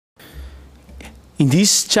In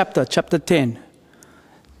this chapter 10,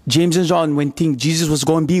 James and John, when think Jesus was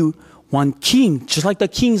going to be one king, just like the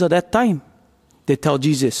kings of that time, they tell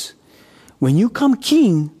Jesus, when you come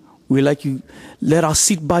king, we like you, let us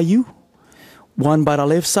sit by you, one by the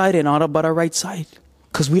left side and other by the right side.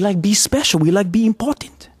 Because we like be special, we like be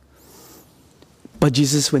important. But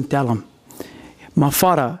Jesus went tell them, my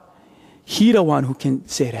Father, He the one who can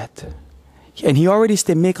say that. And He already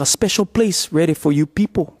said, make a special place ready for you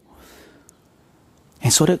people.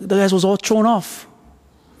 And so the guys was all thrown off.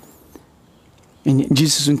 And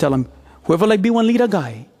Jesus would tell him, whoever like be one leader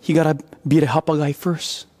guy, he got to be the helper guy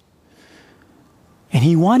first. And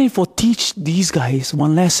He wanted to teach these guys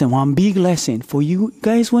one lesson, one big lesson. For you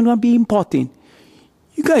guys want to be important,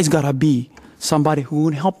 you guys got to be somebody who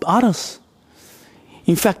will help others.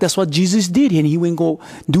 In fact, that's what Jesus did. And He went go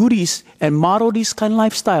do this and model this kind of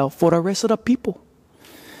lifestyle for the rest of the people.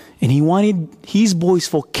 And He wanted His boys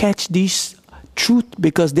to catch this truth,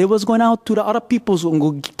 because they was going out to the other peoples and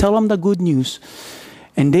go tell them the good news.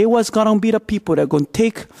 And they was going to be the people that going to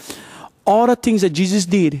take all the things that Jesus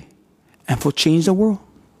did and for change the world.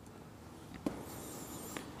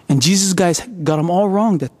 And Jesus guys got them all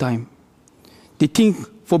wrong that time. They think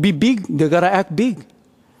for be big, they got to act big.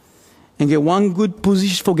 And get one good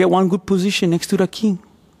position next to the king.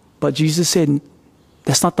 But Jesus said,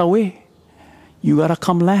 that's not the way. You got to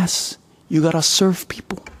come last. You got to serve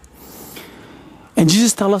people. And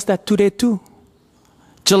Jesus tells us that today too.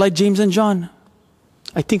 Just like James and John.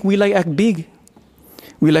 I think we like act big.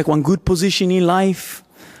 We like one good position in life.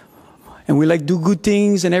 And we like do good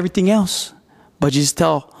things and everything else. But Jesus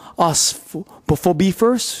tell us, before be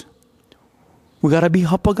first, we got to be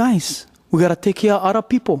helper guys. We got to take care of other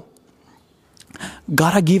people.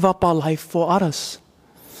 Got to give up our life for others.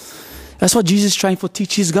 That's what Jesus is trying to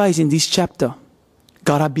teach His guys in this chapter.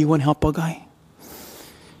 Got to be one helper guy.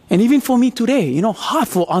 And even for me today, hard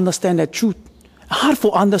for understand that truth. Hard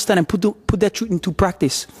for understand and put that truth into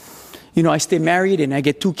practice. I stay married and I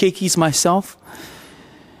get 2 kids myself.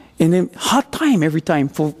 And then hard time every time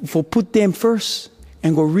for put them first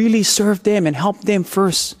and go really serve them and help them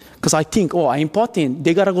first. Because I think, I'm important.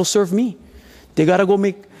 They got to go serve me. They got to go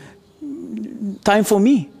make time for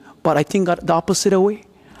me. But I think the opposite way.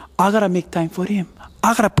 I got to make time for them.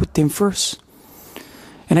 I got to put them first.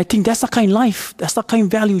 And I think that's the kind of life, that's the kind of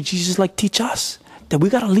value Jesus teach us. That we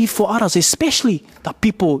got to live for others, especially the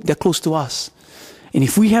people that are close to us. And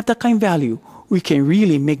if we have that kind of value, we can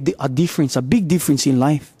really make a difference, a big difference in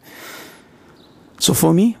life. So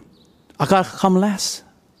for me, I got to come last.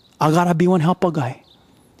 I got to be one helper guy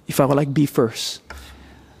if I would be first.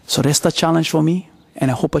 So that's the challenge for me. And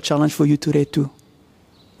I hope a challenge for you today too.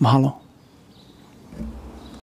 Mahalo.